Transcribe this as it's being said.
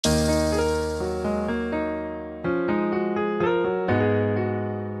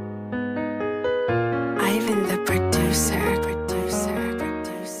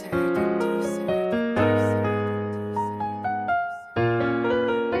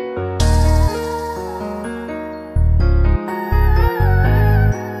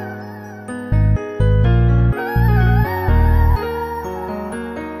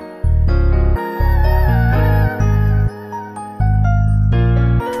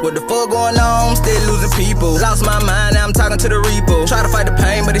What the fuck going on? Still losing people. Lost my mind, now I'm talking to the reaper. Try to fight the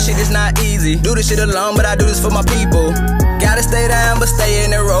pain, but this shit is not easy. Do this shit alone, but I do this for my people. Gotta stay down, but stay in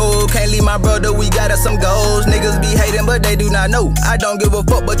the road. Can't leave my brother, we got us some goals. Niggas be hating, but they do not know. I don't give a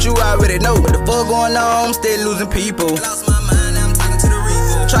fuck, but you already know. What the fuck going on? Still losing people. Lost my mind, now I'm talking to the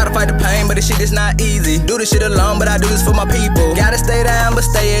reaper. Try to fight the pain, but this shit is not easy. Do this shit alone, but I do this for my people. Gotta stay down, but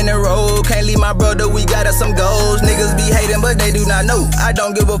stay in the road. Can't leave my brother, we got us some goals. Niggas be hating, but they do not know. I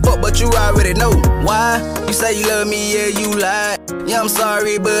don't give a fuck, but you already know. Why? You say you love me, yeah, you lied. Yeah, I'm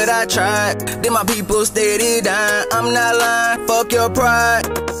sorry, but I tried. Then my people steady dying. I'm not lying, fuck your pride.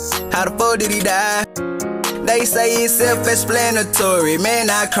 How the fuck did he die? They say it's self-explanatory, man,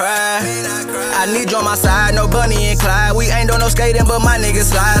 I cry. I need you on my side, no Bunny and Clyde. We ain't doing no skating, but my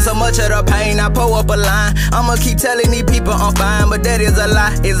niggas slide. So much of the pain, I pull up a line. I'ma keep telling these people I'm fine, but that is a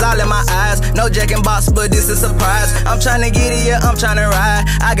lie, it's all in my eyes. No Jack and Box, but this is a surprise. I'm tryna get it, yeah, I'm tryna ride.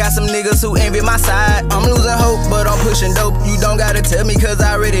 I got some niggas who envy my side. I'm losing hope, but I'm pushing dope. You don't gotta tell me, cause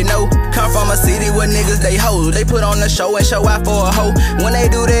I already know. Come from a city where niggas, they hoes. They put on the show and show out for a hoe. When they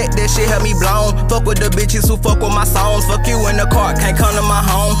do that, that shit have me blown. Fuck with the bitches who fuck with my songs. Fuck you in the car, can't come to my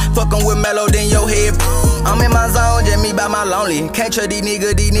home. Fuckin' with Mello, then your head. I'm in my zone, just me by my lonely. Can't trust these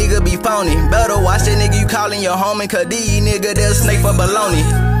niggas be phony. Better watch that nigga you callin' your homie, cause these niggas, they'll snake for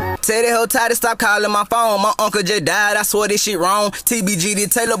baloney. Tell that hoe tight to stop calling my phone. My uncle just died, I swear this shit wrong. TBG, the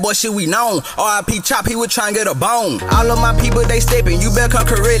Taylor boy, shit we known. RIP Chop, he was trying to get a bone. All of my people, they steppin', you better come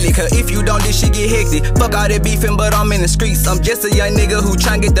correctly, cause if you don't, this shit get hectic. Fuck all that beefing, but I'm in the streets. I'm just a young nigga who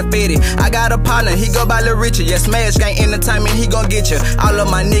tryna get the fitted. I got a partner, he go by Lil Richard. Yeah, Smash Gang Entertainment, he gon' get you. All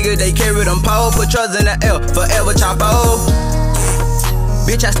of my niggas, they carry them pole. Put yours in the L, forever Chapo.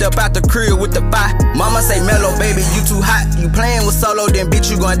 Bitch, I step out the crib with the fire. Mama say, Mello, baby, you too hot. You playing with Solo, then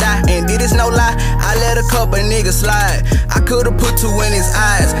bitch, you gon' die. And did this no lie, I let a couple niggas slide. I could've put two in his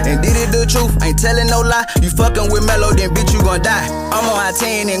eyes. And did it the truth, ain't telling no lie. You fucking with Mello, then bitch, you gon' die. I'm on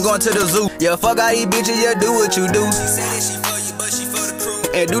I-10 and going to the zoo. Yeah, fuck all these bitches, yeah, do what you do. She said that she for you, but she for the crew.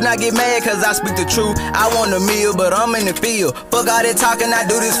 And do not get mad, cause I speak the truth. I want a meal, but I'm in the field. Fuck all that talking, I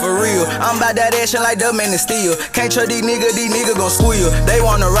do this for real. I'm about that action like the man of steel. Can't trust these niggas gon' squeal. They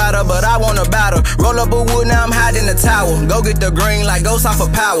want a rider, but I want a battle. Roll up a wood, now I'm hiding the tower. Go get the green like Ghost off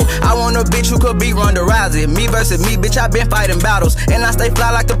of power. I want a bitch who could beat Ronda Rousey. Me versus me, bitch, I been fighting battles. And I stay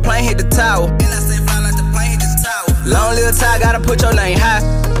fly like the plane hit the tower. Long little tie, gotta put your name high.